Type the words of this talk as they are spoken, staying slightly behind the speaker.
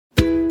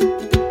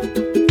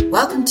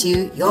Welcome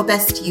to Your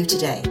Best You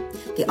Today,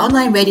 the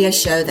online radio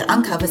show that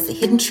uncovers the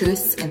hidden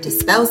truths and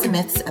dispels the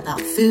myths about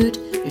food,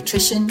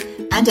 nutrition,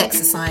 and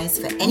exercise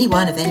for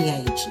anyone of any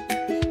age.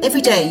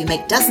 Every day you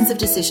make dozens of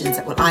decisions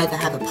that will either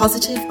have a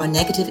positive or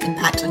negative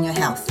impact on your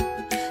health.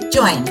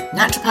 Join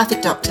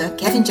naturopathic Dr.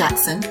 Kevin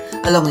Jackson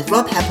along with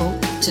Rob Heppel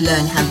to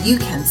learn how you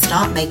can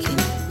start making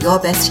your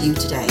best you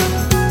today.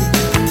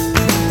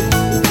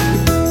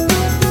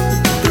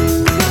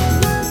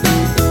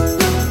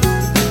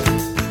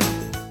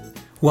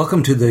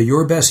 Welcome to the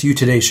Your Best You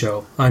Today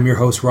show. I'm your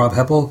host, Rob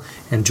Heppel,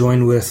 and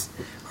joined with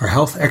our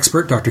health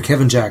expert, Dr.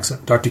 Kevin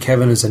Jackson. Dr.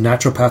 Kevin is a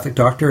naturopathic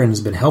doctor and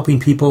has been helping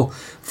people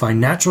find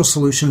natural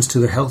solutions to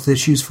their health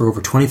issues for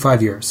over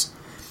 25 years.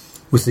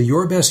 With the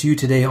Your Best You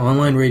Today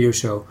online radio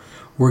show,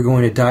 we're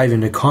going to dive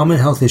into common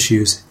health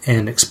issues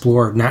and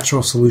explore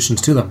natural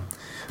solutions to them.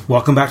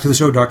 Welcome back to the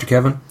show, Dr.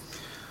 Kevin.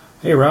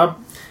 Hey,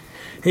 Rob.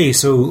 Hey,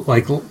 so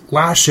like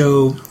last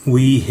show,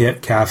 we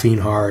hit caffeine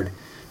hard.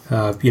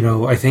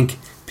 I think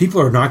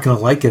people are not going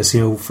to like us.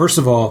 First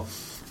of all,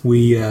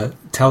 we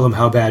tell them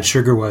how bad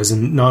sugar was,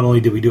 and not only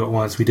did we do it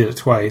once, we did it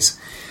twice.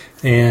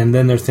 And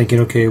then they're thinking,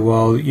 okay,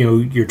 well,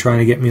 you're trying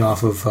to get me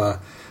off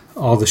of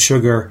all the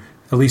sugar.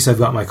 At least I've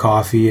got my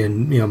coffee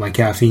and, my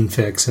caffeine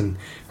fix. And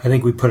I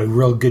think we put a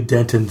real good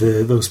dent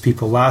into those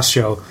people last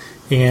show.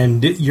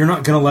 And you're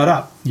not going to let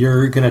up.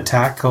 You're going to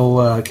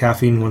tackle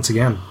caffeine once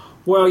again.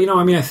 Well,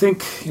 I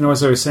think,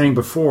 as I was saying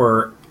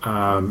before,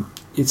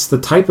 it's the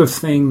type of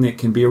thing that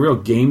can be a real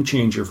game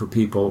changer for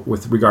people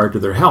with regard to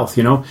their health.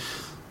 People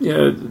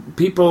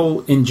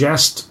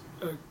ingest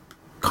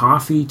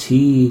coffee,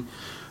 tea,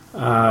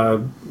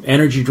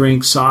 energy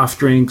drinks, soft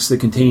drinks that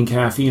contain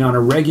caffeine on a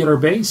regular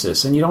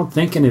basis, and you don't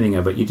think anything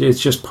of it.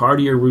 It's just part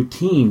of your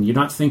routine. You're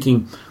not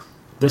thinking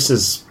this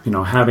is,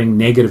 having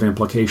negative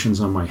implications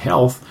on my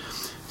health.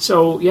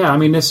 So,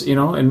 this,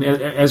 and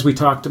as we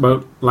talked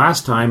about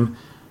last time,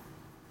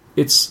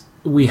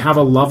 we have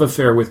a love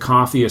affair with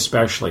coffee,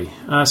 especially.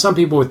 Some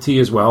people with tea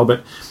as well,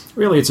 but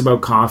really it's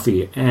about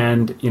coffee.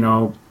 And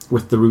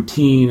with the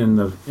routine and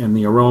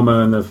the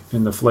aroma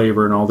and the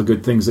flavor and all the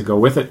good things that go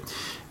with it,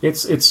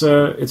 it's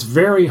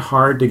very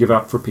hard to give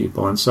up for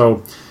people. And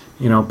so,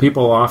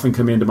 people often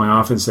come into my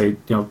office and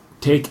say,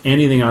 take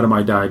anything out of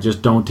my diet,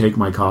 just don't take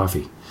my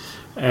coffee.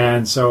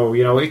 And so,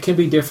 it can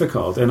be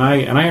difficult, and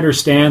I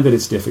understand that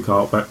it's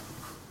difficult, but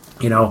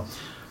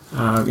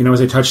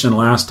as I touched on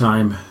last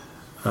time.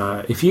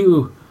 If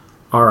you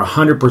are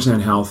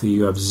 100% healthy,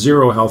 you have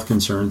zero health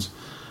concerns,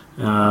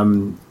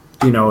 then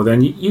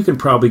you can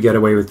probably get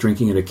away with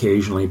drinking it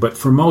occasionally. But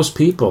for most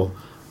people,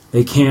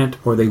 they can't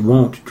or they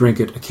won't drink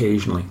it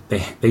occasionally.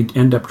 They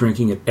end up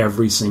drinking it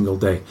every single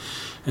day.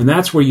 And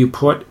that's where you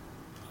put,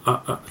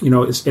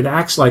 it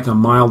acts like a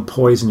mild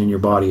poison in your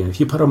body. And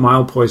if you put a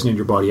mild poison in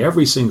your body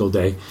every single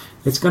day,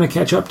 it's going to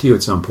catch up to you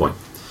at some point.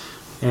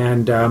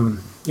 And,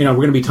 we're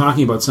going to be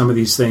talking about some of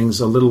these things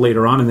a little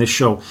later on in this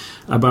show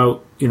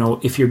about,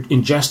 if you're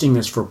ingesting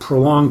this for a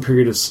prolonged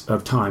period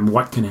of time,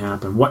 what can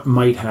happen, what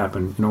might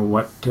happen, and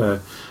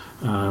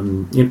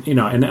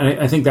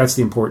I think that's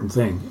the important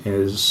thing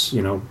is,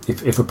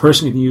 if a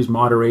person can use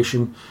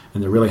moderation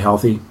and they're really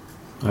healthy,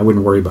 I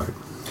wouldn't worry about it.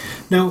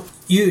 Now,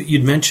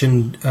 you'd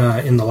mentioned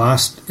in the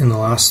last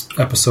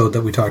episode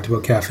that we talked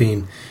about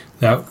caffeine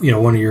that,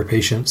 one of your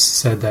patients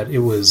said that it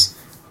was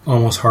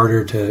almost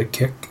harder to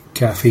kick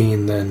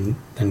caffeine than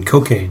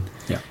cocaine.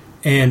 Yeah.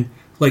 And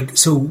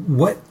so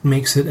what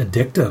makes it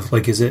addictive?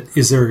 Is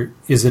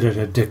it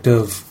an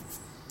addictive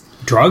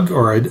drug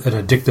or an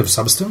addictive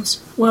substance?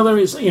 Well, there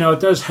is, it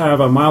does have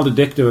a mild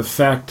addictive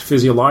effect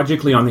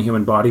physiologically on the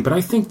human body, but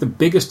I think the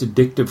biggest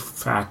addictive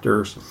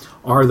factors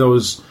are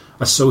those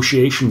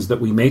associations that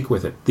we make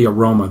with it: the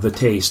aroma, the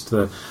taste,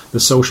 the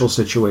social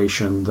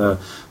situation, the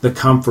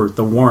comfort,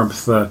 the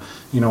warmth,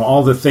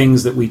 all the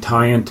things that we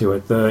tie into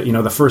it.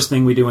 The first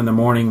thing we do in the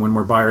morning when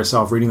we're by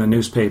ourselves reading the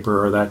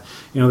newspaper, or that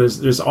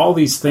there's all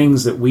these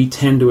things that we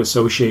tend to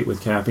associate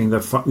with caffeine.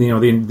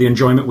 The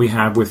enjoyment we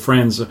have with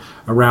friends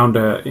around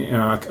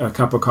a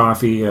cup of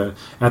coffee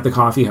at the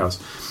coffee house.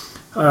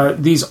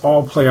 These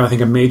all play, I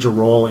think, a major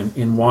role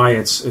in why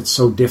it's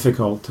so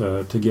difficult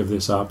to give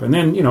this up. And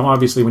then,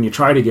 obviously, when you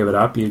try to give it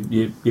up,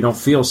 you don't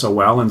feel so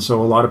well. And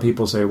so a lot of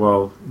people say,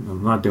 well,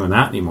 I'm not doing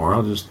that anymore.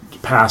 I'll just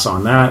pass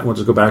on that. We'll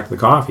just go back to the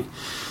coffee.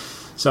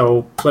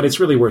 So, but it's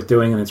really worth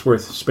doing, and it's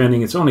worth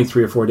spending. It's only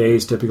 3 or 4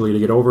 days typically to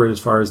get over it, as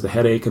far as the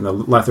headache and the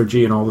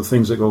lethargy and all the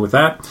things that go with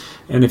that.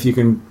 And if you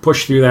can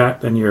push through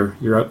that, then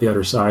you're out the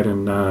other side,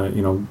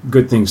 and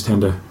good things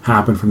tend to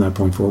happen from that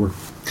point forward.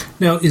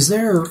 Now, is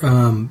there,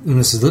 and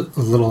this is a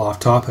little off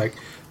topic,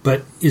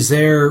 but is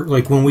there,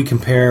 when we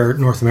compare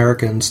North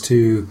Americans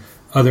to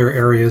other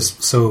areas,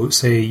 so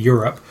say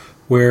Europe,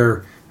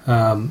 where,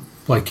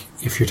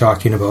 if you're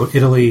talking about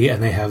Italy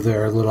and they have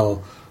their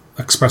little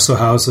espresso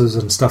houses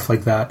and stuff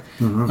like that,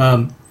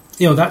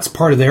 mm-hmm. That's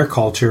part of their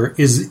culture.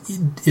 Is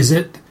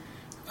it,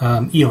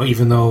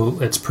 even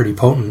though it's pretty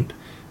potent,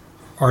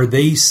 are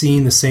they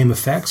seeing the same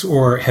effects,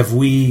 or have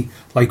we,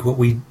 what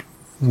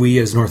we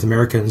as North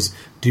Americans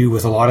do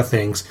with a lot of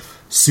things,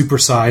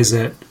 supersize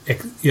it,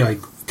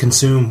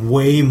 consume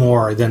way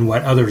more than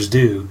what others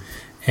do,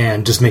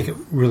 and just make it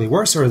really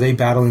worse, or are they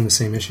battling the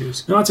same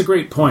issues? No, that's a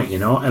great point,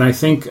 and I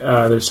think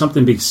there's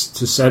something be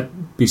said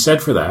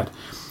for that.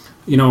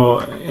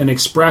 An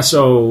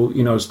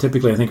espresso, is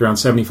typically, I think, around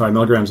 75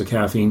 milligrams of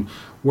caffeine,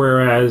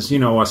 whereas, a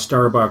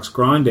Starbucks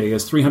Grande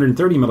is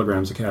 330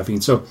 milligrams of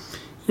caffeine. So,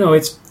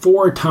 it's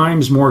 4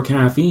 times more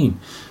caffeine.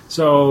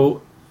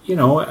 So,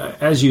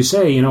 as you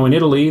say, in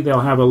Italy, they'll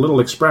have a little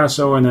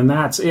espresso and then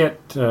that's it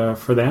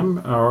for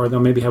them, or they'll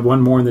maybe have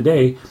one more in the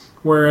day.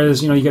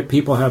 Whereas, you get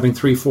people having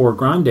 3-4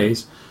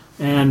 Grandes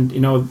and,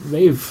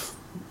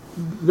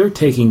 they're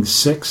taking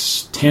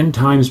 6-10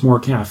 times more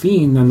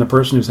caffeine than the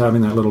person who's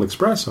having that little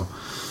espresso.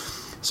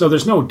 So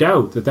there's no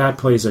doubt that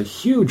plays a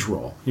huge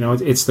role.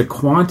 It's the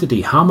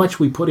quantity, how much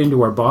we put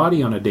into our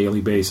body on a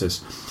daily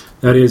basis,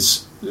 that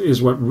is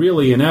what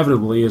really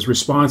inevitably is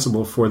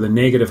responsible for the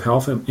negative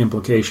health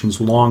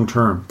implications long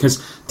term. Because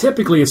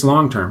typically it's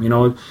long term.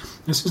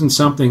 This isn't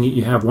something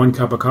you have 1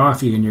 cup of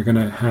coffee and you're going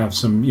to have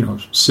some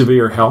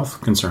severe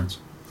health concerns.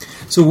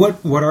 So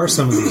what are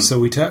some of these? So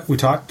we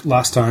talked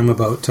last time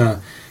about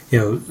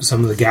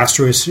some of the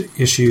gastro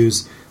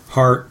issues,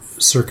 heart,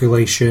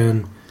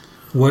 circulation.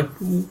 What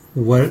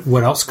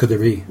else could there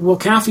be? Well,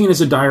 caffeine is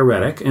a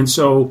diuretic, and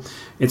so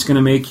it's going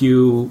to make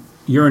you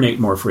urinate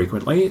more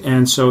frequently,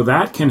 and so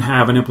that can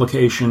have a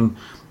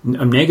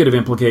negative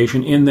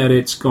implication in that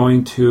it's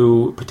going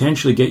to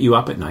potentially get you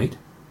up at night.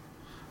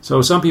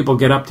 So some people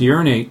get up to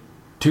urinate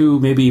 2,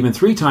 maybe even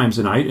 3 times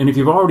a night, and if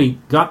you've already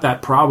got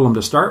that problem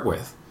to start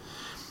with,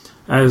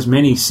 as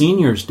many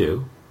seniors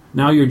do,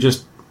 now you're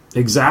just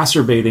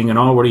exacerbating an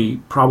already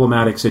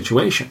problematic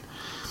situation.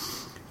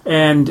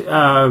 And,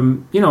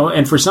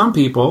 and for some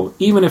people,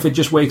 even if it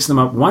just wakes them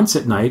up once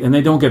at night and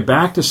they don't get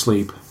back to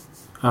sleep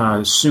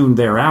soon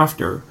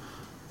thereafter,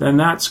 then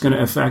that's going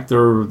to affect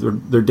their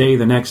day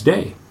the next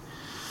day.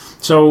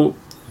 So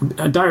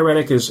a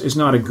diuretic is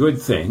not a good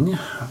thing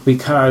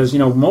because,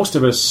 most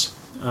of us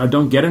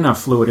don't get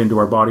enough fluid into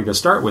our body to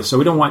start with. So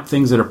we don't want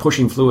things that are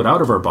pushing fluid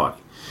out of our body.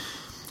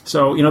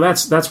 So,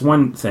 that's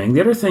one thing.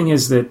 The other thing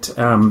is that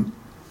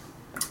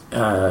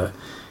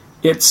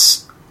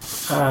it's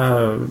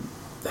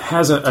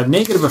has a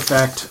negative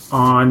effect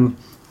on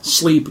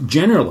sleep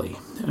generally.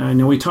 I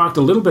know we talked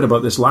a little bit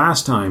about this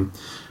last time,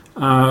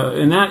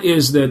 and that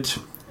is that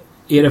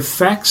it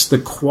affects the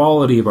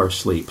quality of our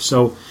sleep.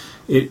 So,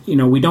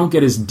 we don't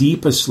get as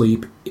deep a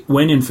sleep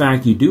when, in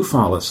fact, you do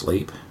fall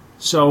asleep.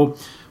 So,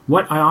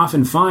 what I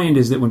often find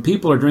is that when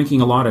people are drinking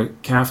a lot of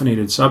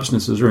caffeinated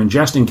substances or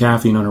ingesting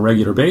caffeine on a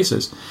regular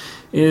basis,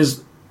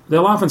 is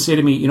they'll often say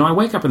to me, I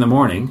wake up in the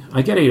morning,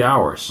 I get 8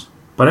 hours,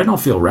 but I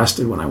don't feel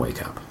rested when I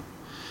wake up.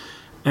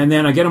 And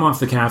then I get them off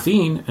the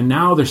caffeine, and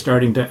now they're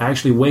starting to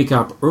actually wake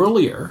up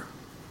earlier,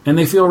 and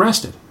they feel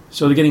rested.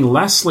 So they're getting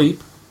less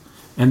sleep,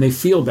 and they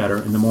feel better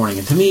in the morning.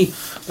 And to me,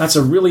 that's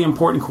a really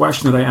important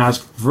question that I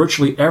ask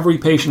virtually every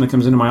patient that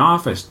comes into my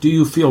office. Do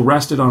you feel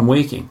rested on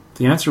waking?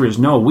 The answer is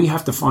no. We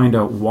have to find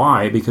out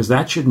why, because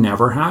that should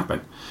never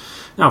happen.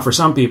 Now, for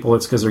some people,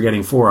 it's because they're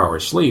getting 4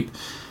 hours sleep,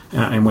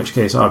 in which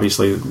case,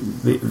 obviously,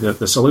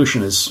 the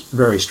solution is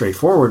very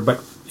straightforward.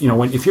 But,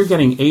 if you're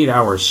getting 8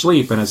 hours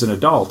sleep, and as an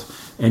adult,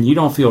 and you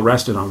don't feel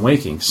rested on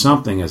waking,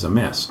 something is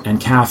amiss. And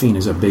caffeine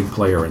is a big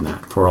player in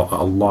that for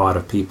a lot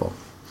of people.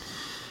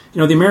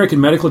 The American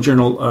Medical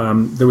Journal,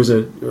 there was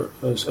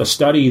a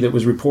study that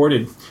was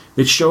reported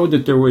that showed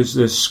that there was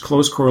this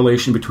close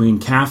correlation between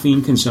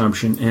caffeine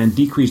consumption and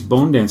decreased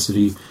bone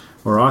density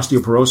or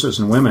osteoporosis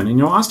in women.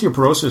 And,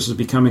 osteoporosis is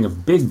becoming a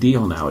big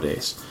deal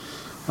nowadays.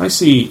 I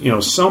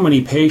see, so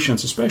many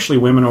patients, especially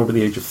women over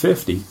the age of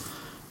 50,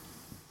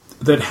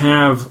 that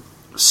have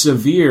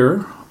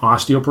severe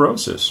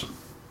osteoporosis.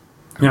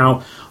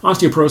 Now,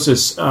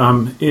 osteoporosis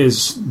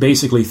is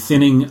basically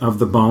thinning of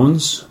the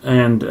bones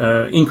and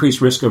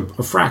increased risk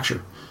of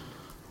fracture.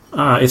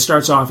 It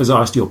starts off as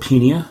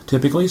osteopenia,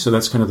 typically, so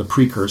that's kind of the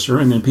precursor,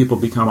 and then people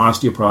become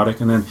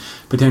osteoporotic and then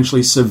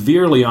potentially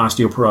severely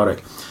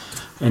osteoporotic.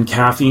 And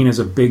caffeine is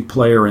a big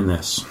player in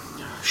this.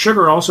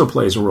 Sugar also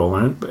plays a role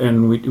in it,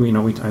 and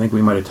I think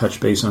we might have touched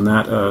base on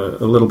that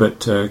a little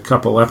bit a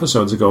couple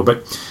episodes ago,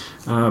 but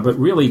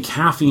really,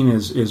 caffeine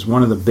is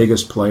one of the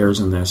biggest players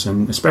in this,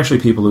 and especially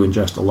people who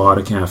ingest a lot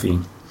of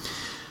caffeine.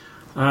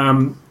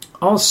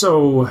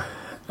 Also,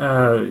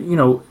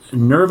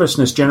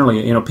 nervousness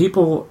generally.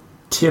 People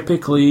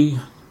typically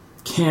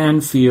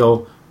can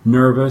feel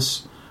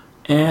nervous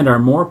and are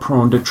more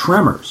prone to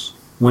tremors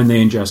when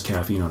they ingest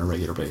caffeine on a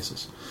regular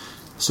basis.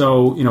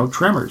 So,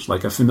 tremors,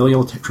 like a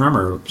familial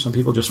tremor, some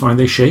people just find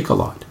they shake a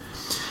lot.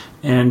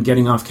 And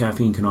getting off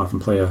caffeine can often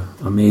play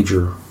a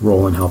major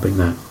role in helping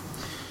that.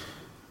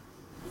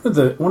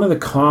 One of the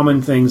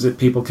common things that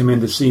people come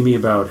in to see me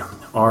about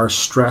are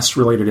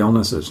stress-related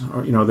illnesses.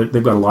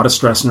 They've got a lot of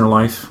stress in their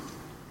life.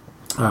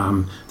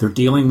 They're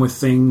dealing with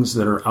things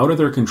that are out of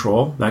their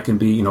control. That can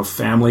be,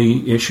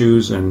 family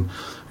issues and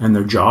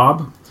their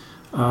job,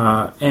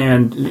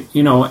 and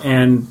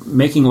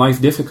making life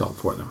difficult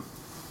for them.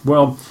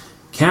 Well,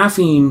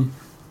 caffeine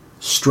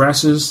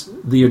stresses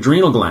the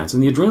adrenal glands.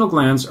 And the adrenal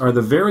glands are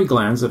the very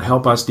glands that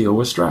help us deal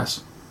with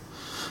stress.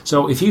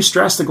 So if you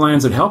stress the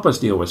glands that help us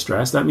deal with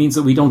stress, that means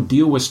that we don't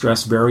deal with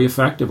stress very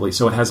effectively.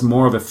 So it has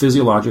more of a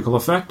physiological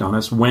effect on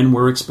us when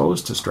we're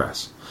exposed to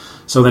stress.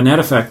 So the net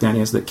effect then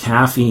is that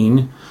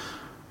caffeine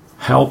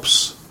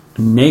helps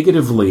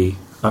negatively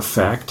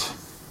affect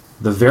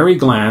the very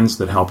glands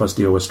that help us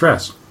deal with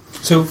stress.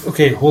 So,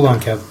 okay, hold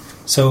on, Kev.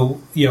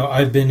 So,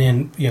 I've been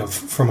in,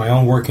 for my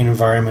own working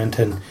environment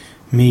and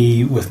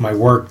me with my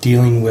work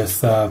dealing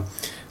with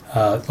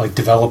like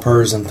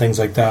developers and things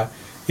like that.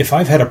 If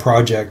I've had a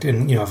project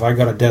and, if I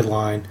got a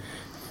deadline,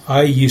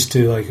 I used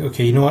to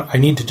okay, you know what? I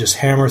need to just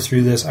hammer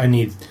through this. I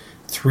need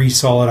 3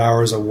 solid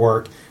hours of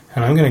work,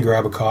 and I'm going to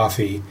grab a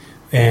coffee.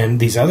 And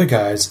these other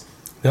guys,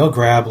 they'll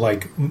grab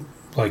like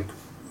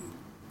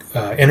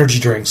energy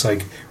drinks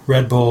like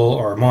Red Bull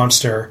or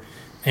Monster,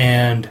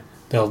 and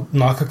they'll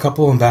knock a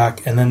couple of them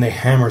back, and then they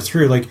hammer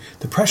through. Like,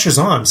 the pressure's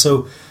on.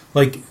 So,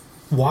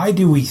 why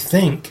do we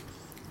think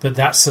that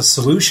that's the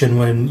solution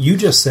when you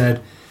just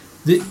said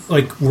that,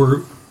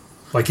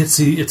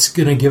 it's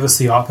going to give us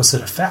the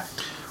opposite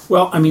effect?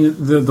 Well, I mean,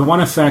 the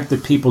one effect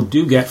that people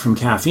do get from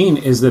caffeine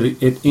is that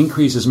it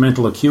increases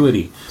mental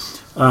acuity.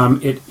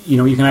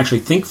 You can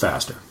actually think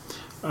faster.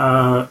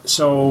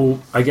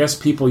 So I guess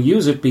people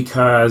use it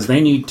because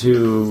they need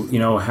to,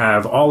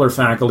 have all their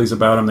faculties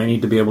about them. They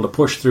need to be able to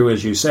push through,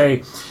 as you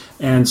say.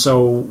 And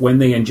so when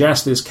they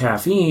ingest this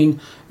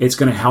caffeine, it's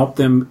going to help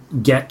them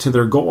get to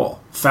their goal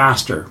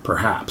faster,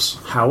 perhaps.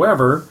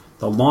 However,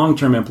 the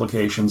long-term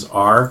implications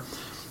are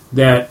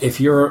that if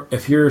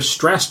you're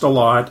stressed a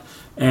lot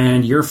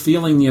and you're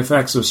feeling the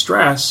effects of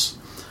stress,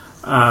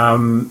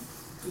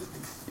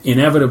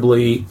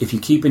 inevitably, if you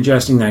keep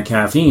ingesting that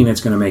caffeine,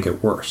 it's going to make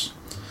it worse.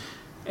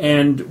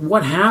 And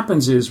what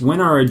happens is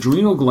when our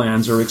adrenal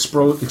glands are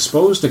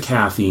exposed to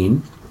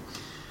caffeine,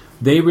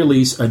 they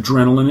release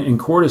adrenaline and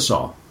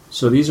cortisol.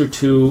 So these are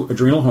 2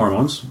 adrenal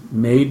hormones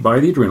made by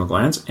the adrenal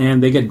glands,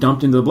 and they get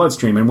dumped into the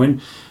bloodstream. And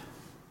when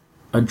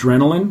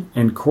adrenaline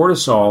and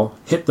cortisol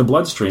hit the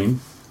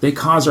bloodstream, they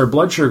cause our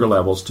blood sugar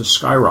levels to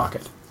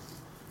skyrocket.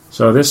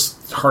 So this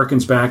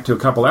harkens back to a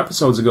couple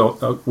episodes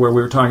ago where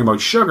we were talking about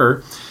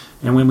sugar.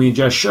 And when we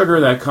ingest sugar,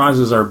 that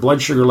causes our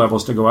blood sugar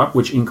levels to go up,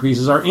 which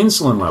increases our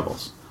insulin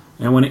levels.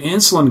 And when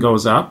insulin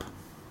goes up,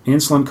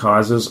 insulin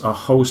causes a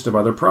host of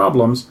other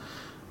problems.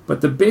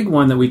 But the big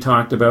one that we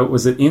talked about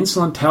was that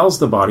insulin tells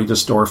the body to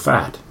store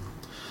fat.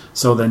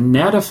 So the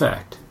net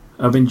effect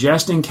of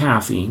ingesting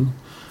caffeine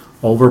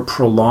over a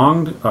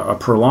prolonged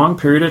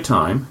period of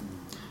time,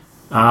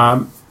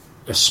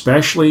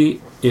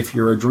 especially if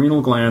your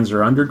adrenal glands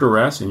are under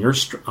duress and you're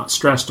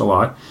stressed a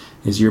lot,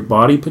 is your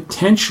body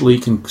potentially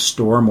can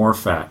store more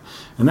fat.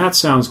 And that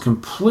sounds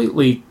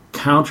completely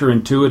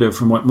counterintuitive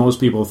from what most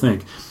people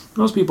think.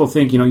 Most people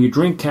think, you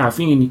drink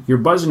caffeine, you're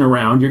buzzing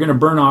around, you're going to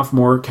burn off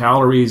more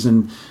calories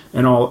and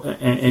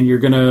you're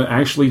going to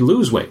actually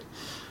lose weight.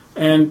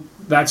 And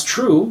that's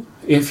true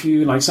if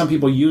you, some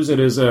people use it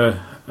as an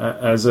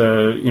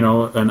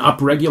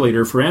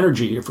upregulator for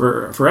energy,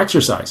 for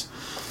exercise.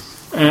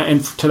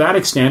 And to that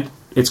extent,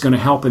 it's going to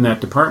help in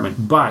that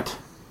department. But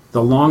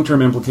the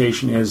long-term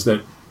implication is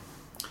that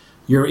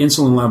your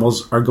insulin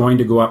levels are going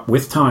to go up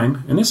with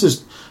time. And this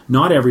is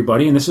not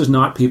everybody, and this is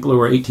not people who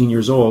are 18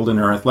 years old and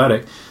are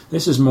athletic.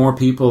 This is more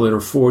people that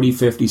are 40,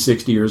 50,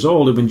 60 years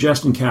old who've been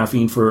ingesting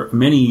caffeine for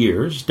many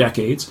years,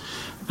 decades,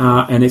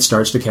 and it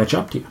starts to catch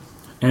up to you.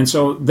 And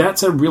so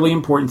that's a really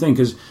important thing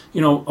because, a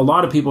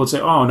lot of people would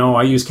say, oh, no,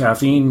 I use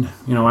caffeine,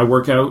 I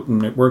work out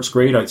and it works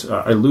great.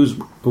 I lose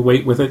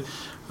weight with it.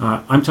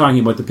 I'm talking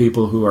about the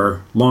people who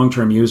are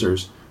long-term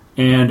users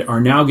and are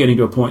now getting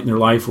to a point in their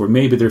life where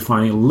maybe they're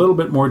finding it a little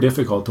bit more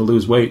difficult to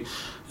lose weight.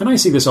 And I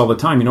see this all the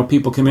time.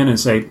 People come in and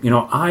say,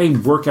 I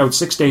work out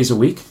 6 days a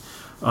week.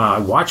 I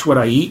watch what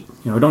I eat.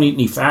 I don't eat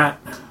any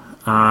fat,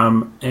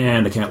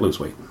 and I can't lose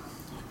weight.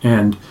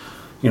 And,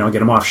 get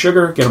them off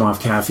sugar, get them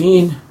off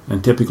caffeine,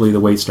 and typically the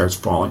weight starts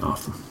falling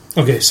off them.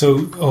 Okay,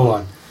 so hold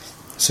on.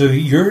 So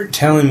you're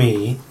telling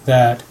me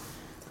that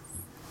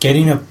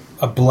getting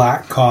a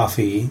black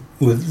coffee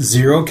with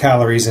 0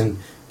 calories, and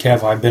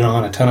Kev, I've been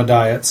on a ton of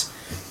diets,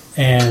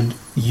 and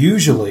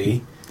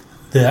usually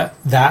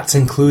that's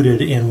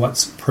included in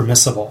what's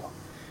permissible.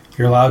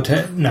 You're allowed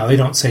to, now they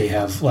don't say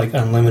have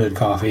unlimited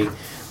coffee,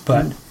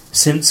 but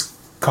since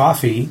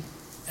coffee,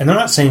 and they're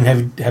not saying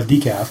have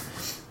decaf,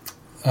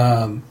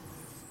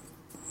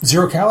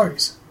 0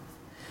 calories.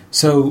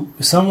 So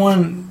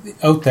someone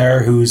out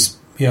there who's,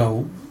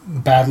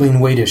 battling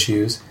weight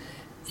issues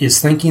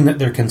is thinking that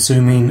they're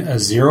consuming a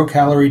 0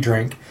 calorie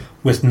drink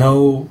with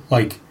no,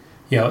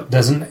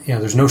 doesn't,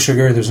 there's no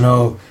sugar, there's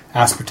no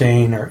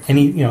aspartame or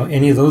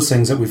any of those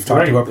things that we've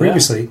talked about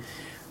previously. Yeah.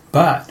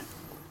 But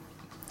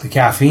the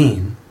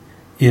caffeine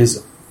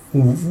is,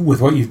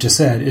 with what you've just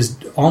said, is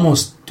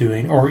almost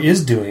doing, or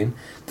is doing,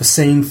 the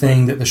same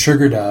thing that the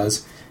sugar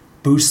does,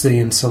 boosts the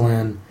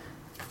insulin,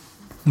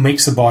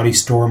 makes the body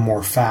store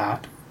more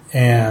fat,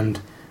 and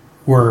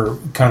we're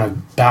kind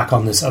of back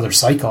on this other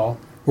cycle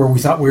where we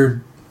thought we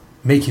were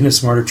making a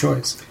smarter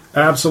choice.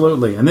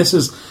 Absolutely. And this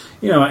is,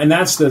 and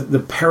that's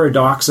the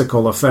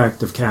paradoxical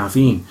effect of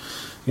caffeine.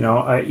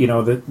 And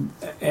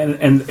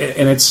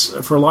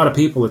it's, for a lot of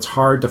people, it's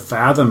hard to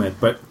fathom it.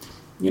 But,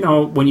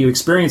 when you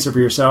experience it for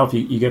yourself,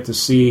 you get to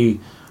see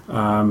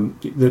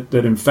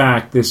that in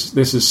fact, this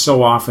is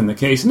so often the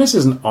case. And this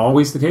isn't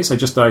always the case.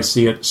 I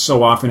see it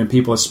so often in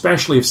people,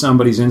 especially if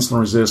somebody's insulin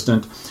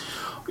resistant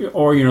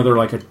or, they're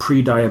like a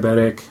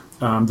pre-diabetic.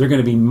 They're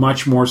going to be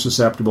much more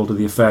susceptible to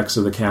the effects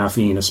of the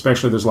caffeine,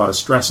 especially if there's a lot of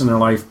stress in their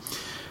life.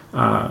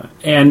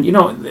 And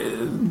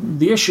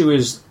the issue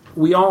is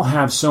we all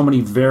have so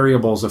many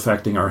variables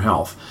affecting our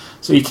health.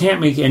 So you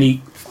can't make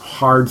any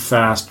hard,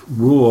 fast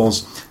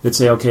rules that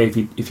say, okay, if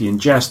you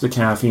ingest the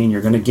caffeine,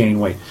 you're going to gain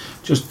weight.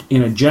 Just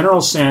in a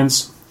general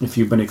sense, if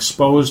you've been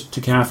exposed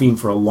to caffeine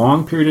for a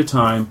long period of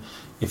time,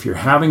 if you're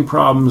having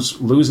problems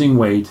losing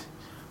weight,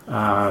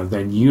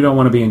 then you don't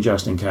want to be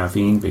ingesting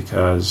caffeine,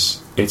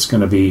 because it's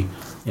going to be,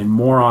 and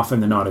more often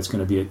than not, it's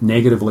going to be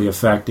negatively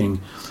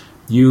affecting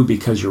you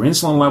because your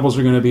insulin levels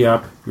are going to be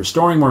up, you're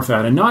storing more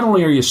fat, and not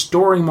only are you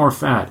storing more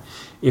fat,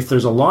 if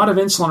there's a lot of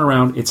insulin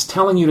around, it's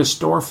telling you to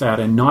store fat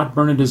and not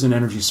burn it as an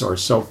energy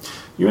source. So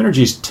your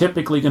energy is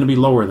typically going to be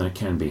lower than it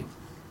can be.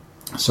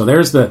 So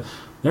there's the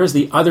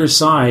other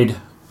side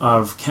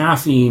of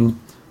caffeine.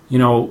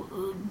 We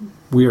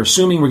are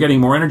assuming we're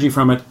getting more energy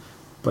from it,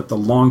 but the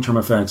long-term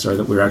effects are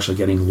that we're actually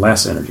getting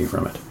less energy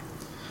from it.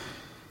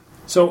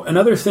 So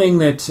another thing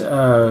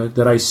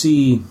that I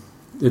see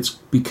that's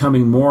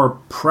becoming more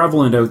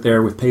prevalent out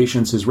there with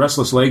patients is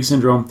restless leg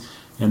syndrome,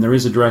 and there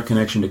is a direct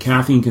connection to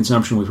caffeine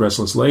consumption with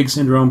restless leg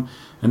syndrome,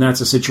 and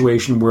that's a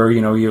situation where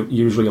you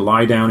usually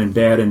lie down in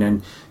bed and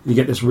then you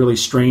get this really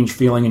strange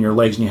feeling in your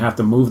legs and you have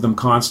to move them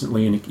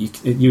constantly, and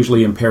it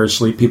usually impairs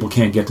sleep. People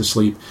can't get to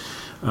sleep,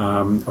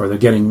 or they're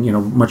getting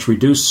much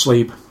reduced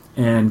sleep.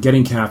 And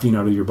getting caffeine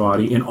out of your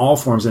body in all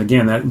forms, and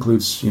again, that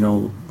includes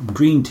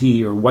green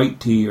tea or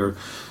white tea or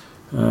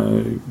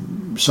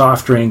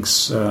soft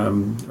drinks,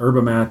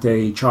 yerba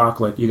mate,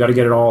 chocolate. You got to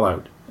get it all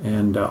out,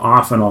 and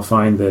often I'll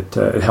find that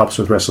it helps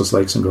with restless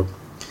leg syndrome.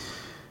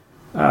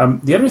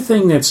 The other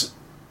thing that's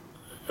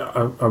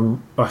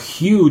a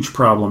huge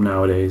problem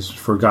nowadays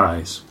for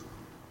guys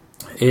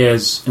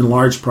is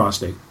enlarged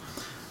prostate.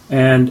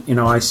 And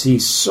I see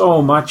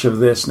so much of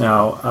this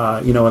now.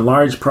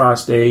 Enlarged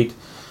prostate.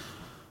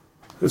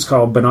 It's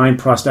called benign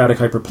prostatic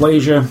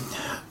hyperplasia.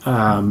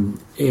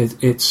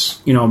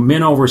 It's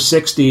men over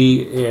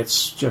 60.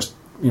 It's just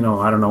I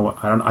don't know.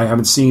 I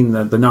haven't seen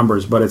the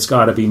numbers, but it's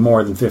got to be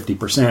more than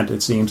 50%.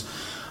 It seems.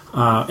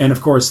 And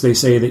of course, they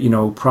say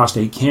that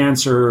prostate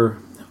cancer.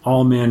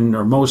 All men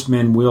or most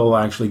men will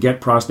actually get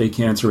prostate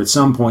cancer at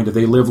some point if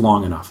they live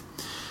long enough.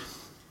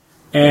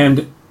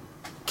 And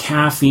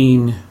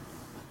caffeine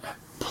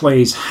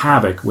plays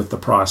havoc with the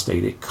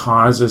prostate. It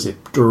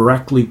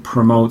directly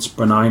promotes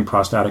benign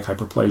prostatic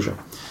hyperplasia.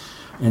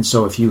 And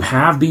so if you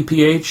have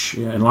BPH,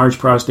 enlarged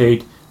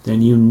prostate,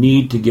 then you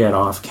need to get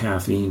off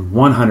caffeine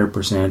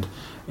 100%.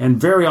 And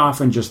very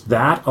often just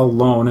that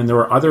alone, and there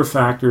are other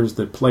factors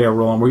that play a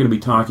role, and we're going to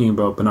be talking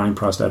about benign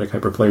prostatic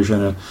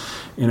hyperplasia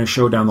in a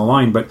show down the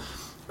line, but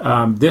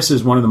this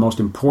is one of the most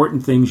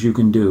important things you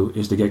can do,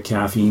 is to get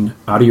caffeine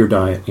out of your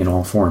diet in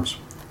all forms.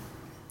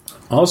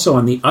 Also,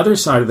 on the other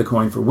side of the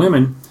coin for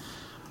women,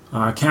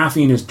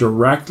 caffeine is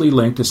directly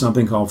linked to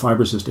something called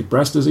fibrocystic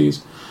breast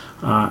disease.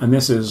 And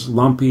this is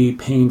lumpy,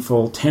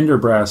 painful, tender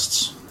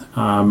breasts.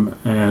 For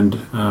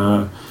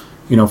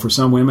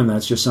some women,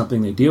 that's just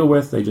something they deal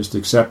with. They just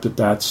accept that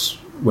that's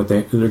what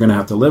they're going to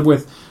have to live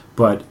with.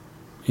 But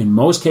in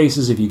most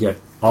cases, if you get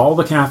all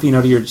the caffeine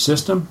out of your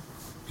system,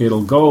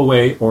 it'll go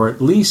away, or at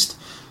least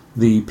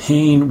the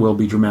pain will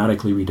be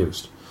dramatically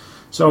reduced.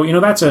 So,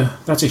 that's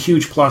a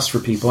huge plus for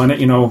people.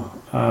 And,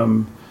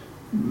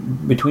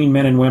 between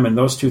men and women,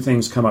 those two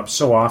things come up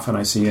so often,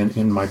 I see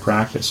in my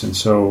practice. And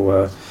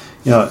so,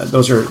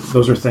 those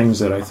are things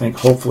that I think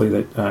hopefully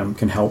that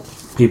can help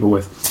people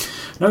with.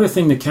 Another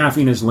thing that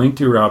caffeine is linked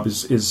to, Rob,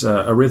 is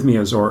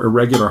arrhythmias or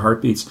irregular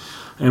heartbeats.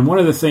 And one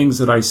of the things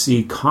that I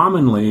see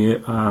commonly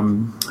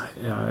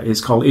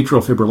is called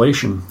atrial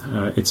fibrillation.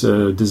 It's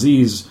a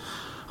disease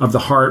of the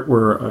heart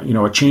where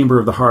a chamber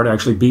of the heart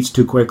actually beats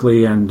too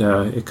quickly, and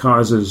it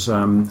causes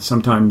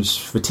sometimes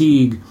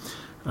fatigue.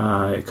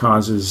 It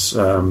causes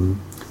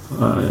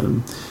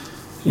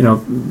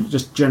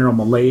just general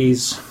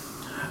malaise.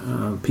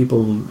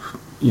 People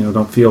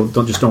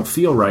don't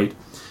feel right.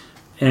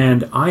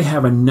 And I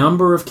have a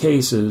number of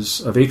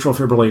cases of atrial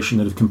fibrillation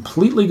that have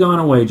completely gone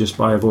away just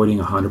by avoiding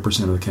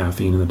 100% of the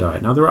caffeine in the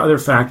diet. Now, there are other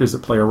factors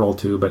that play a role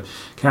too, but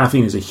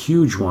caffeine is a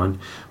huge one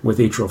with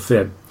atrial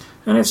fib.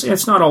 And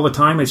it's not all the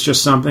time. It's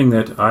just something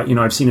that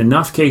I've seen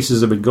enough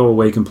cases of it go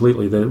away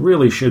completely that it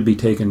really should be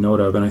taken note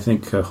of. And I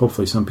think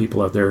hopefully some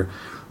people out there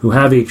who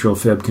have atrial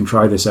fib can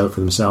try this out for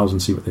themselves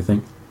and see what they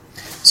think.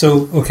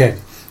 So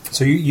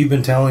you've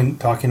been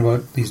talking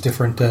about these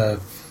different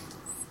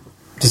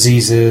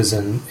diseases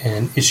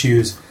and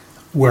issues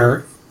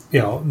where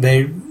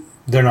they're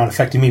not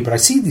affecting me, but I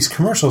see these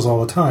commercials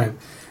all the time,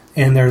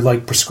 and they're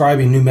like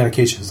prescribing new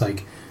medications,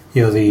 like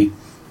the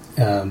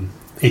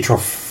atrial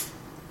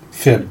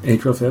fib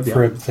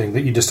thing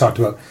that you just talked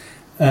about.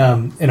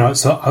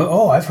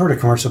 I've heard a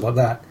commercial about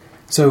that.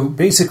 So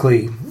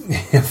basically,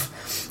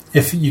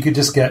 if you could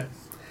just get,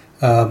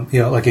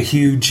 like a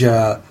huge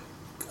a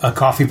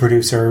coffee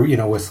producer,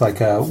 with like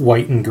a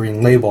white and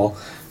green label.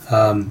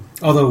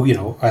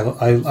 Although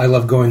I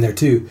love going there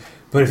too.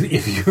 But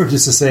if you were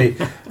just to say,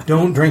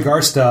 don't drink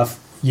our stuff,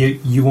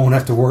 you won't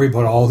have to worry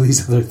about all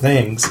these other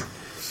things.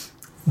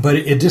 But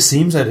it just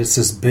seems that it's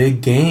this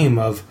big game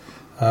of,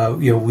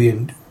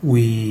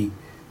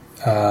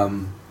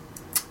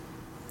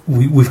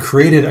 we've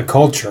created a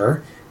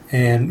culture,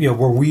 and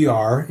where we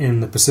are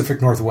in the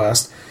Pacific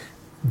Northwest,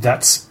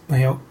 that's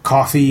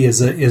coffee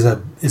is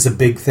a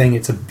big thing.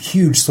 It's a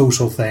huge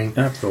social thing.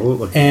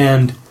 Absolutely.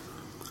 And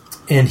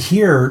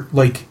here,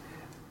 like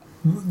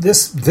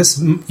this,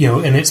 and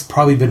it's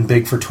probably been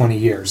big for 20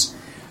 years.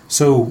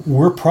 So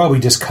we're probably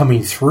just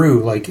coming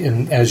through, like,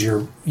 and as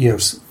you're,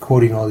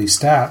 quoting all these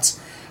stats,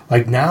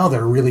 like now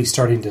they're really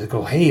starting to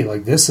go, hey,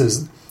 like this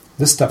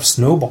stuff's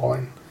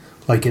snowballing.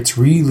 Like it's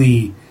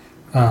really,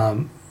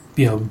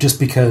 just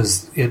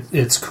because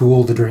it's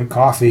cool to drink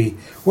coffee,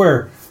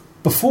 where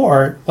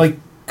before, like,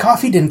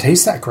 coffee didn't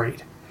taste that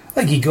great.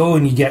 Like you go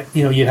and you get,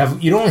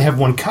 you'd only have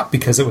one cup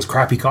because it was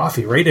crappy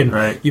coffee, right?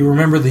 And you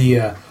remember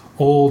the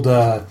old,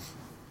 like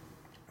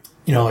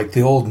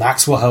the old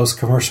Maxwell House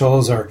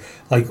commercials, or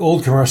like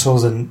old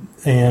commercials, and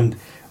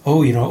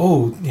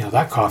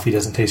that coffee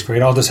doesn't taste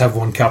great. I'll just have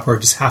one cup or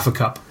just half a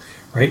cup,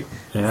 right?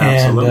 Yeah,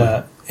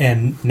 absolutely.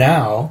 And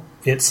now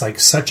it's like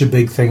such a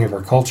big thing of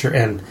our culture,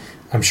 and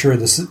I'm sure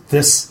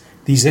these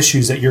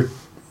issues that you're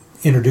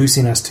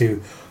introducing us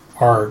to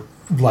are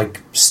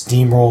like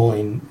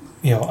steamrolling,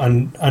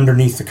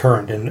 underneath the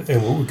current, and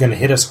we're going to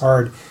hit us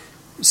hard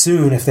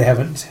soon if they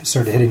haven't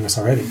started hitting us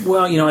already.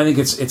 Well, I think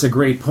it's a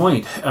great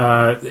point.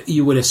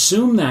 You would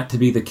assume that to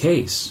be the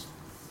case,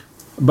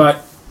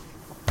 but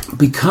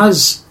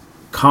because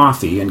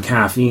coffee and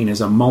caffeine is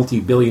a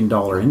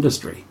multi-billion-dollar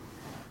industry,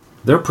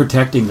 they're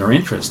protecting their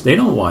interests. They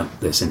don't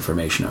want this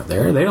information out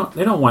there. They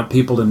don't want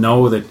people to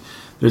know that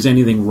there's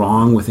anything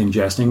wrong with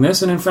ingesting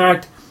this. And in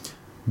fact,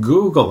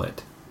 Google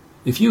it.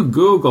 If you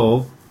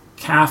Google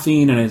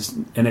caffeine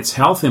and its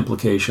health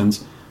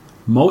implications,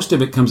 most of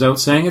it comes out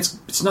saying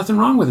it's nothing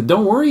wrong with it.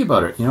 Don't worry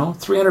about it.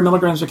 300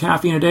 milligrams of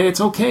caffeine a day,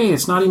 it's okay.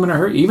 It's not even going to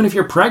hurt you. Even if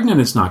you're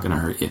pregnant, it's not going to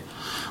hurt you.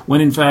 When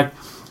in fact,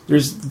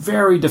 there's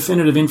very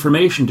definitive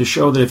information to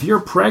show that if you're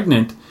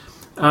pregnant,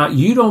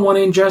 you don't want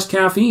to ingest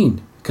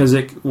caffeine because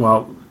it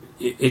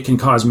can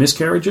cause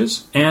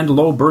miscarriages and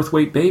low birth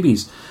weight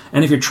babies.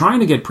 And if you're trying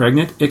to get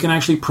pregnant, it can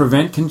actually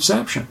prevent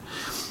conception.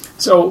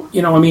 So,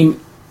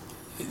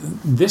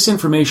 this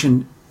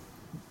information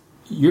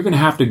you're going to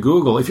have to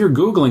Google. If you're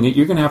Googling it,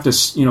 you're going to have to,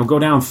 go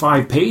down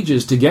 5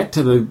 pages to get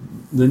to the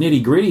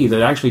nitty gritty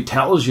that actually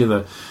tells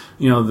you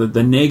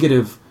the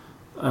negative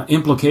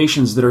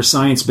implications that are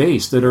science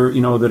based, that are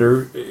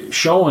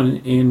shown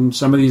in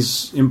some of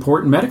these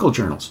important medical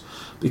journals,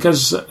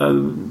 because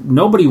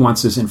nobody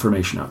wants this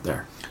information out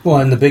there. Well,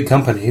 and the big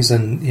companies,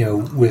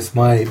 and with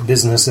my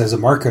business as a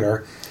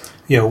marketer,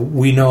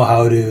 we know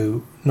how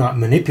to not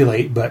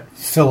manipulate but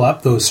fill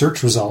up those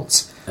search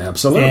results.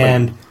 Absolutely.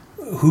 And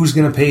who's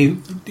going to pay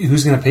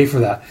for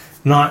that?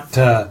 Not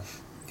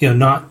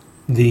not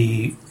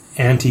the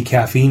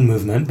anti-caffeine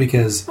movement,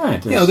 because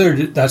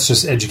that's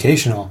just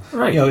educational.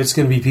 Right. It's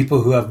going to be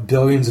people who have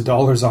billions of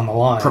dollars on the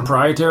line.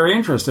 Proprietary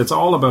interest. It's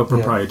all about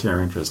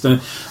proprietary interest,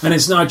 and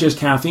it's not just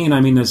caffeine.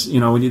 I mean, this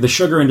the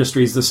sugar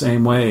industry is the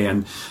same way,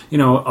 and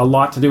a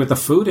lot to do with the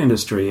food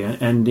industry,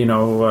 and the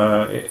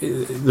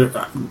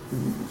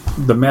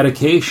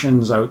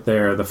medications out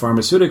there, the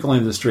pharmaceutical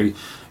industry.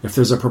 If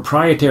there's a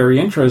proprietary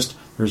interest,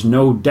 there's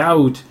no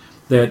doubt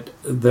that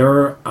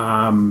their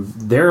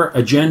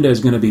agenda is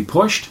going to be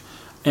pushed.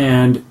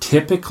 And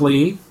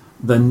typically,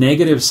 the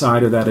negative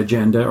side of that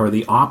agenda, or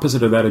the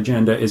opposite of that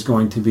agenda, is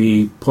going to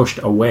be pushed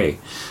away.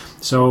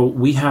 So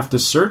we have to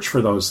search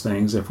for those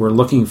things if we're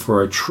looking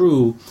for a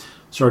true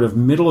sort of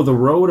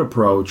middle-of-the-road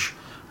approach,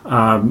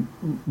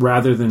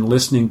 rather than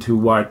listening to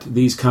what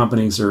these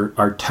companies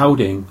are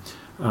touting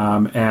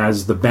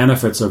as the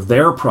benefits of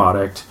their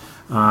product,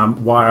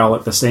 while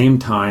at the same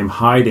time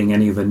hiding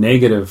any of the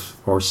negative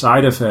or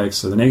side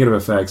effects or the negative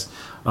effects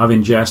of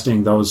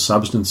ingesting those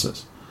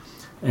substances.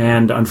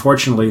 And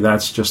unfortunately,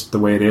 that's just the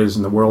way it is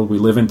in the world we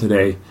live in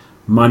today.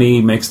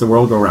 Money makes the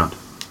world go round.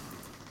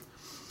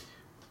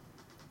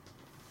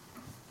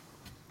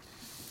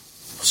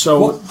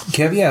 So,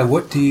 Kev,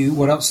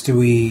 what else do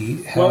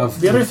we have? Well,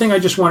 the other thing I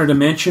just wanted to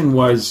mention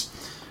was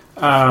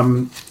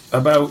about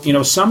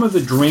some of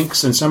the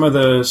drinks and some of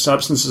the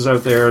substances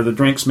out there, the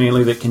drinks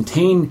mainly that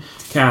contain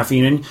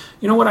caffeine.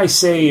 And what I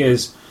say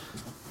is,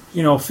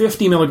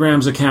 50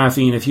 milligrams of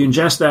caffeine. If you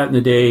ingest that in a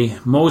day,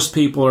 most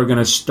people are going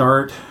to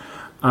start.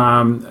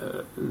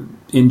 There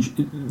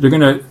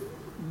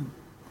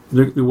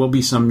will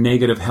be some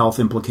negative health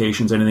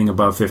implications, anything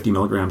above 50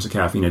 milligrams of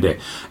caffeine a day.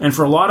 And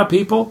for a lot of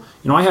people,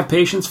 I have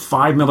patients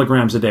 5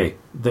 milligrams a day,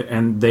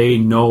 and they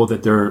know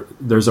that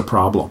there's a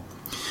problem.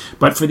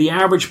 But for the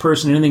average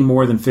person, anything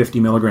more than 50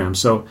 milligrams.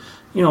 So,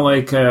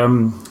 like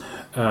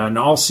an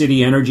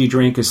All-City energy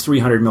drink is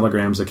 300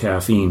 milligrams of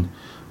caffeine.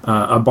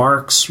 A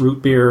Barq's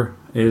root beer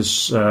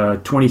is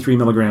 23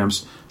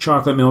 milligrams.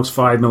 Chocolate milk's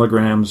 5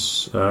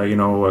 milligrams.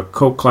 A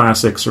Coke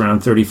Classics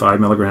around 35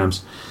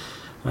 milligrams.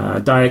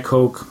 Diet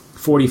Coke,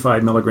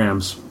 45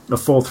 milligrams. A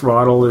Full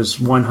Throttle is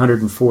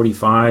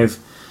 145.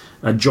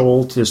 A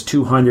Jolt is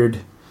 200.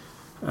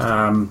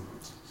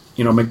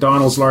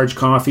 McDonald's large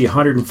coffee,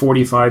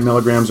 145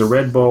 milligrams. A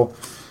Red Bull,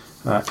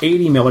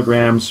 80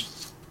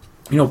 milligrams.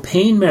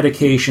 Pain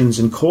medications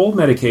and cold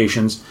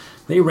medications,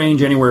 they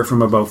range anywhere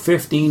from about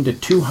 15 to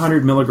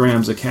 200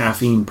 milligrams of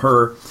caffeine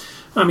per.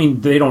 I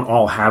mean, they don't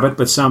all have it,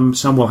 but some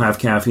will have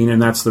caffeine,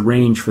 and that's the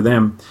range for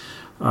them.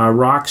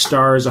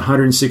 Rockstar is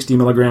 160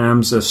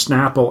 milligrams.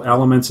 Snapple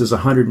Elements is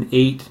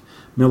 108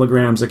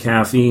 milligrams of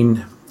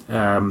caffeine.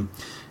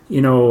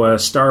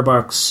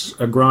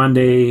 Starbucks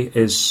Grande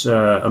is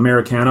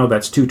Americano.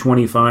 That's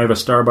 225. A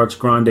Starbucks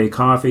Grande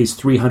coffee is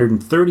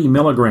 330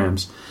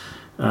 milligrams.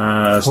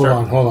 Hold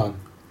on.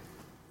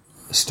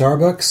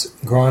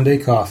 Starbucks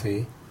Grande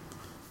coffee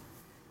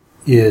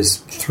is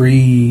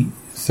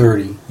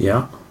 330.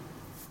 Yeah.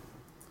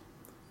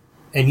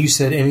 And you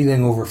said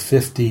anything over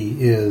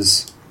 50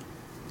 is,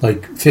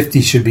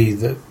 50 should be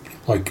there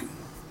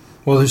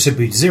should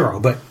be 0,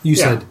 but you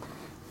said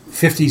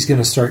 50 is going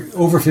to start,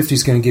 over 50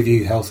 is going to give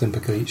you health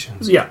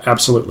implications. Yeah,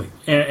 absolutely.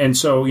 And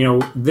so,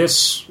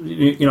 this,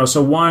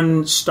 so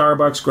one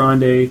Starbucks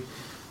Grande,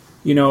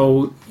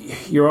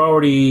 you're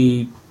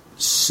already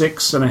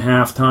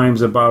 6.5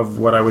 times above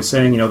what I was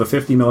saying, the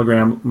 50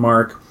 milligram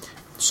mark.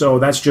 So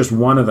that's just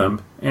one of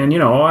them. And,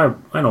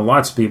 I know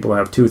lots of people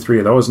have 2-3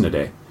 of those in a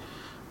day.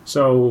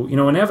 So,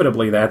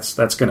 inevitably that's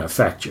going to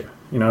affect you.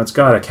 It's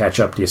got to catch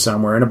up to you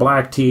somewhere. And a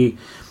black tea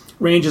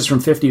ranges from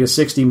 50 to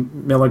 60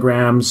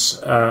 milligrams,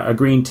 a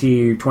green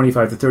tea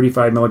 25 to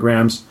 35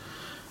 milligrams.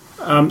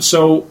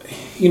 So,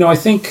 I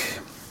think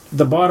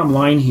the bottom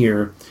line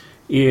here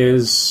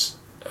is,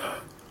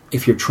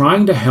 if you're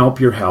trying to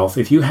help your health,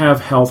 if you have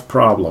health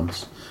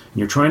problems, and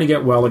you're trying to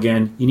get well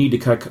again, you need to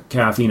cut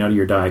caffeine out of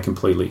your diet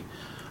completely.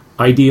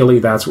 Ideally,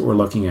 that's what we're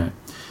looking at.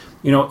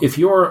 If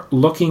you're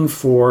looking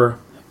for,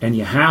 and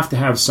you have to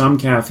have some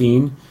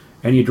caffeine,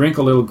 and you drink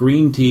a little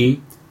green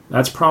tea,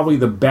 that's probably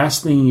the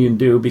best thing you can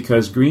do,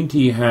 because green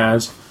tea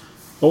has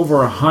over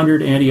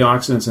 100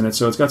 antioxidants in it,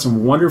 so it's got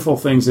some wonderful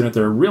things in it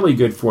that are really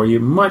good for you,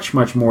 much,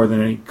 much more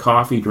than any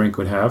coffee drink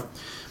would have.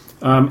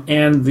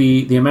 And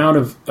the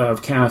amount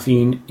of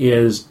caffeine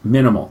is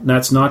minimal.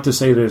 That's not to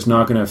say that it's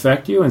not going to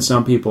affect you, and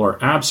some people are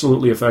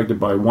absolutely affected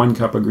by 1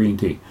 cup of green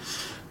tea.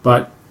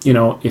 But,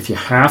 if you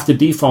have to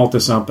default to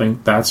something,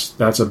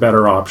 that's a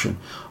better option.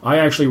 I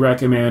actually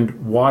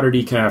recommend water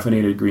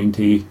decaffeinated green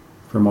tea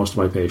for most of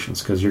my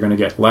patients, because you're going to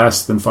get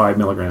less than 5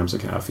 milligrams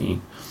of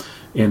caffeine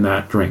in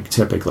that drink,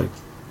 typically.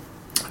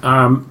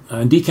 And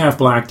decaf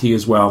black tea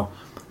as well,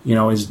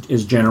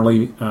 is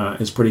generally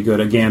is pretty good.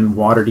 Again,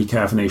 water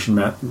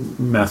decaffeination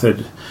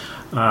method,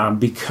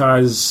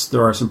 because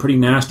there are some pretty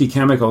nasty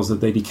chemicals that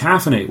they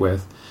decaffeinate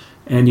with,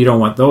 and you don't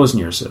want those in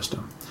your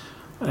system.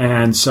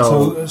 And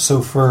so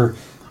for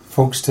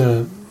folks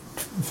they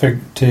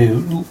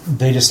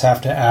just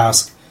have to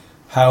ask,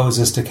 how is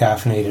this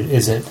decaffeinated?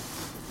 Is it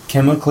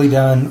chemically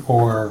done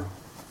or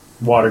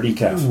water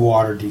decaf?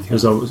 Water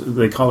decaf.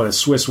 They call it a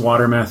Swiss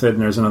water method,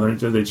 and there's another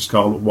they just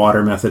call it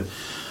water method.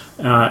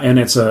 And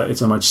it's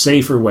a much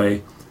safer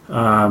way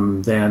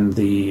than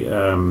the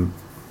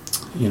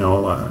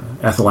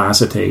ethyl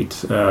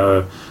acetate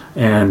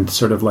and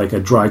sort of like a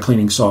dry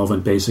cleaning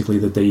solvent, basically,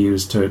 that they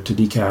use to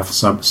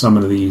decaf some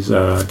of these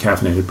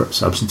caffeinated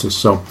substances.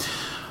 So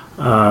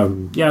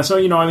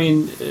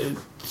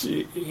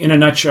in a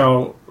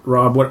nutshell,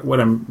 Rob, what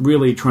I'm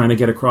really trying to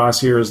get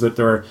across here is that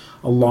there are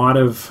a lot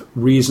of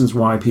reasons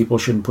why people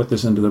shouldn't put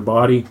this into their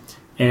body.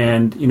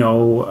 And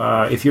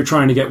if you're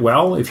trying to get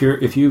well, if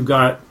you've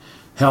got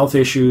health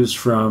issues,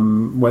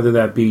 from whether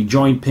that be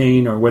joint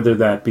pain or whether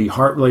that be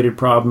heart-related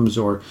problems,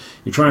 or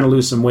you're trying to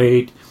lose some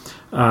weight,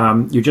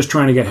 you're just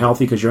trying to get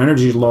healthy because your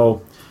energy is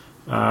low,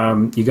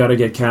 you got to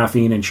get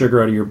caffeine and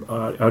sugar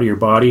out of your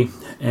body.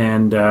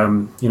 And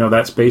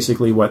that's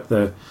basically what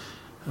the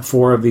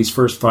 4 of these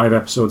first 5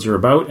 episodes are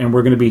about. And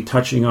we're going to be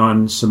touching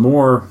on some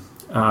more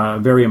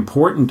very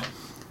important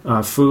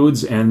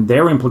foods and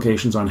their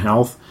implications on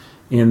health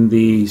in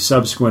the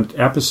subsequent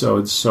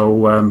episodes.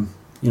 So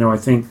I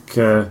think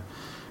there's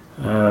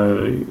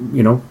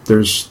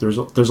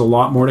a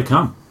lot more to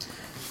come.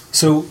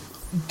 So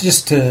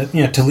just to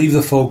leave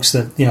the folks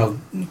that,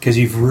 because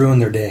you've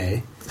ruined their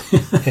day,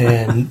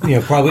 and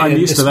probably I'm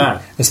used to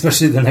that,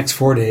 especially the next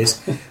 4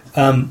 days.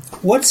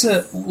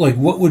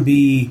 What would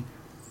be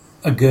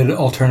a good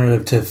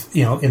alternative to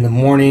in the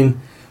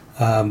morning,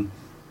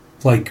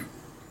 like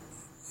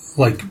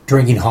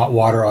drinking hot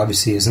water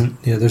obviously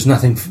isn't,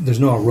 there's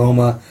no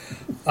aroma.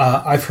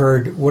 I've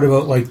heard, what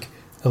about like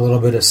a little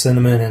bit of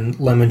cinnamon and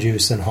lemon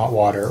juice and hot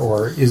water,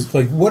 or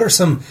what are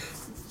some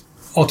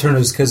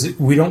alternatives? Because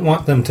we don't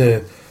want them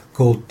to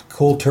go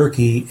cold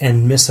turkey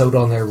and miss out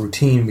on their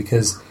routine,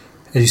 because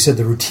as you said,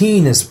 the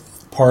routine is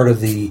part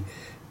of the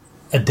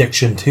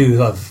addiction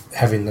too, of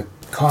having the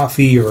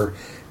coffee or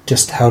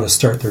just how to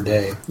start their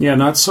day. Yeah,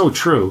 and that's so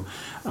true.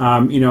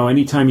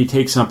 Anytime you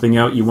take something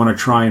out, you want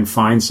to try and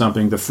find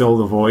something to fill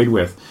the void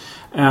with.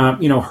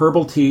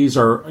 Herbal teas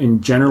are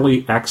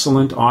generally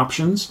excellent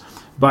options.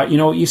 But,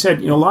 you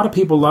said, a lot of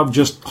people love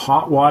just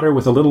hot water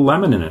with a little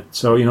lemon in it.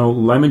 So,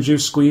 lemon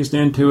juice squeezed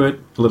into it,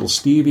 a little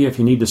stevia if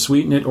you need to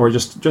sweeten it, or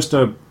just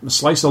a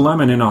slice of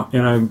lemon in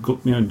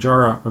a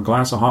jar, a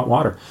glass of hot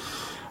water.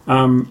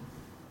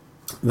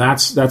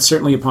 That's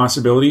certainly a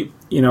possibility.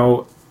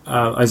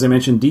 As I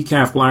mentioned,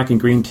 decaf black and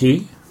green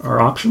tea are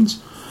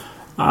options.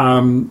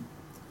 And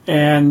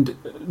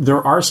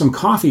there are some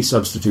coffee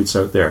substitutes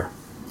out there.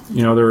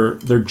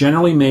 They're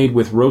generally made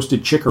with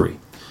roasted chicory.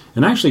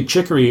 And actually,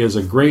 chicory is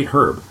a great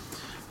herb.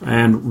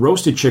 And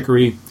roasted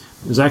chicory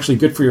is actually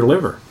good for your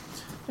liver.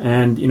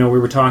 And, we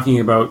were talking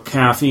about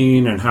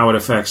caffeine and how it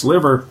affects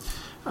liver.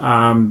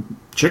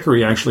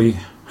 Chicory actually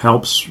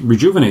helps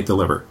rejuvenate the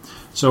liver.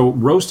 So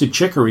roasted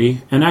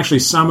chicory, and actually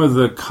some of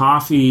the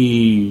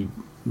coffee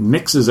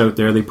mixes out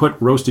there, they put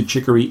roasted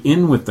chicory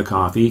in with the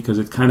coffee because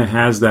it kind of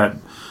has a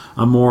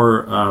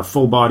more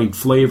full-bodied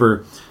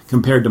flavor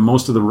compared to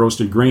most of the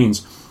roasted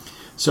grains.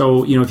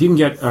 So, if you can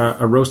get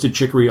a roasted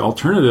chicory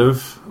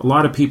alternative, a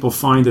lot of people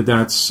find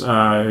that's,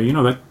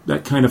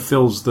 that kind of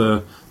fills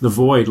the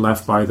void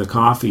left by the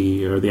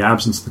coffee or the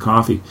absence of the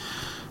coffee.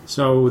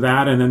 So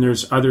that, and then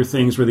there's other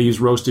things where they use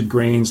roasted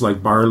grains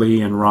like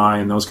barley and rye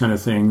and those kind of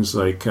things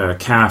like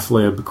calf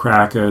lib,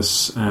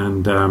 crackus,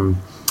 and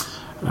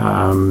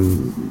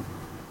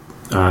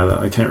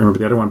I can't remember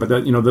the other one, but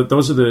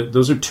those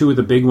are two of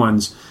the big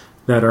ones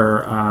that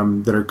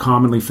are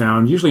commonly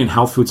found, usually in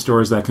health food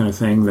stores, that kind of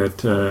thing,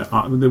 that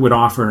would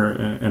offer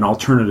an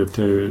alternative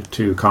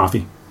to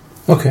coffee.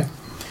 Okay.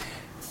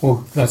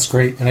 Well, that's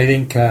great. And I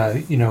think,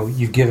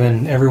 you've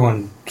given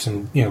everyone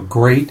some,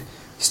 great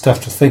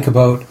stuff to think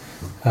about,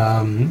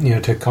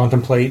 to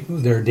contemplate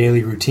their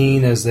daily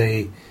routine as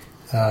they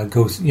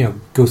go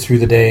through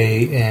the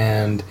day,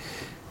 and,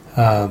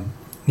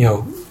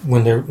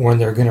 when they're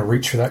going to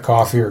reach for that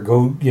coffee or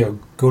go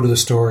to the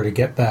store to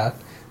get that,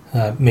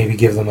 maybe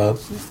give them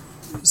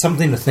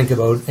something to think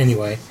about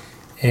anyway.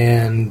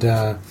 And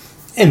as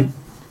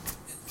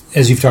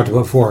you've talked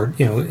about before,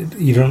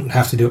 you don't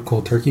have to do it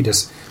cold turkey.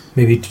 Just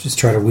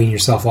try to wean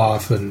yourself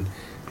off and,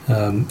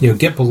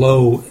 get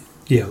below,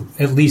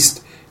 at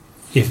least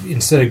if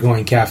instead of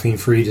going caffeine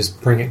free,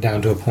 just bring it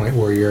down to a point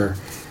where you're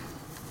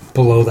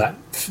below that,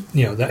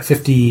 that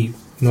 50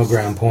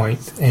 milligram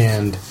point.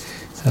 And,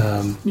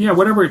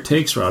 whatever it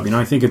takes, Rob.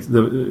 I think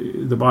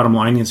the bottom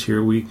line is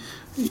here,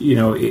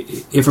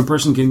 if a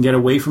person can get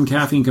away from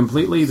caffeine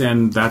completely,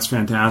 then that's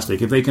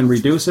fantastic. If they can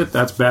reduce it,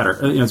 that's better.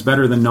 It's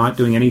better than not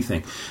doing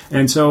anything.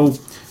 And so,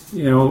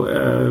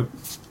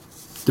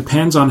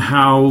 depends on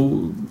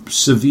how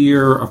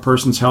severe a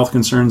person's health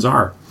concerns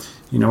are.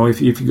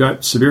 If you've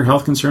got severe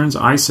health concerns,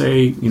 I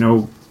say,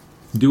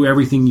 do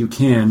everything you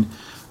can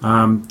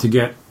to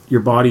get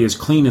your body as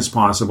clean as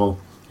possible.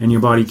 And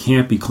your body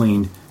can't be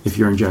cleaned if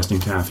you're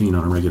ingesting caffeine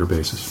on a regular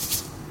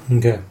basis.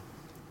 Okay.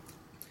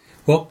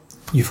 Well,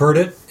 you've heard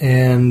it,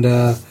 and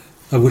I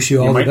wish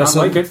you all the best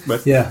of luck. You might not like it,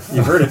 but yeah,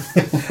 you've heard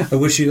it. I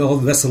wish you all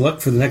the best of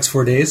luck for the next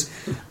 4 days.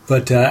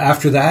 But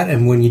after that,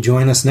 and when you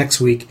join us next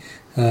week,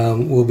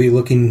 we'll be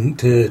looking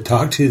to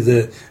talk to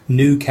the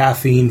new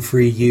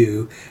caffeine-free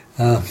you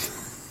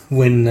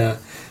when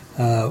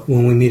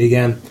we meet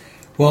again.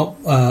 Well,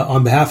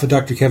 on behalf of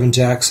Dr. Kevin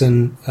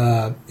Jackson,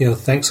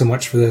 thanks so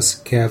much for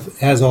this,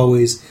 Kev. As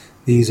always,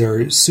 these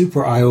are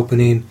super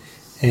eye-opening,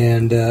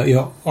 and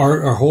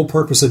our whole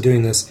purpose of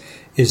doing this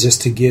is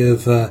just to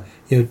give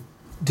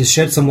to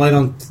shed some light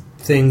on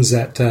things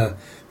that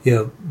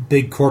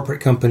big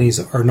corporate companies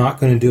are not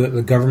going to do it.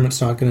 The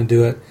government's not going to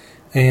do it,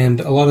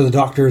 and a lot of the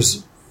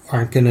doctors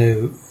aren't going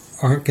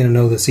to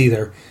know this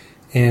either.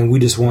 And we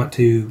just want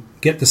to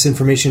get this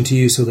information to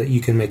you so that you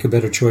can make a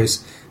better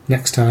choice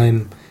next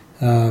time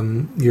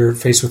you're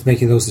faced with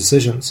making those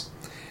decisions.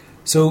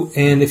 So,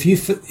 and if you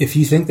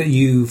think that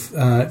you've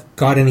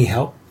got any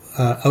help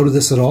out of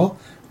this at all,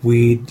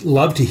 we'd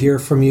love to hear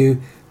from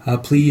you.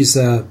 Please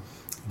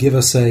give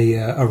us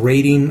a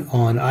rating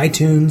on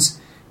iTunes,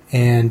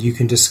 and you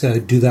can just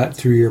do that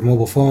through your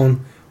mobile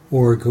phone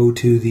or go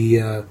to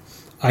the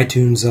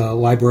iTunes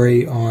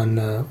library on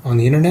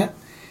the internet.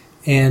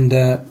 And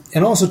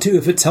also too,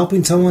 if it's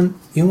helping someone,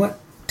 you know what?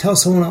 Tell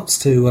someone else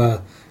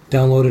to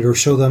download it, or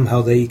show them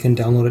how they can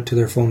download it to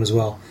their phone as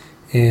well.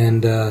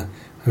 And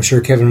I'm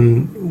sure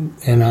Kevin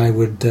and I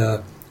would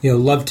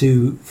love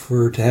to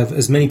have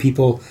as many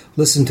people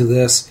listen to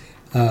this.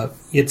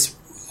 It's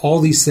all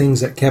these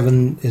things that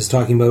Kevin is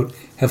talking about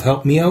have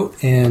helped me out,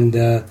 and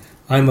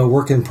I'm a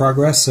work in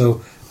progress.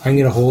 So I'm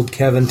going to hold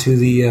Kevin to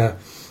the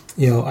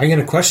I'm going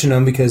to question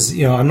him because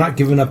I'm not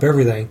giving up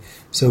everything.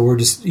 So we're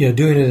just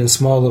doing it in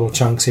small little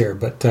chunks here.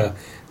 But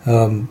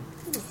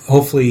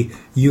hopefully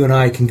you and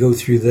I can go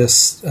through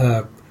this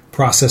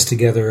process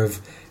together of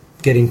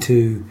getting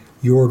to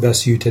your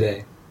best you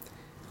today.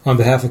 On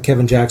behalf of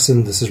Kevin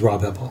Jackson, this is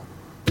Rob Heppel.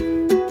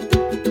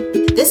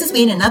 has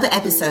been another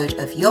episode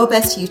of Your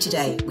Best You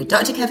Today with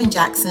Dr. Kevin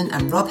Jackson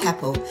and Rob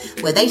Heppel,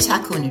 where they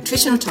tackle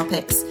nutritional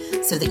topics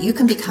so that you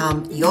can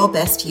become your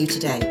best you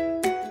today.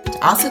 To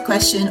ask a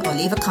question or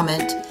leave a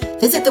comment,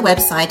 visit the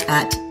website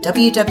at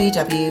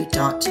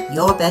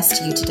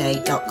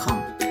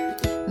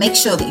www.yourbestyoutoday.com. Make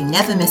sure that you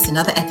never miss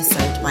another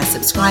episode by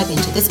subscribing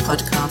to this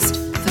podcast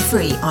for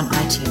free on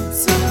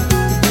iTunes.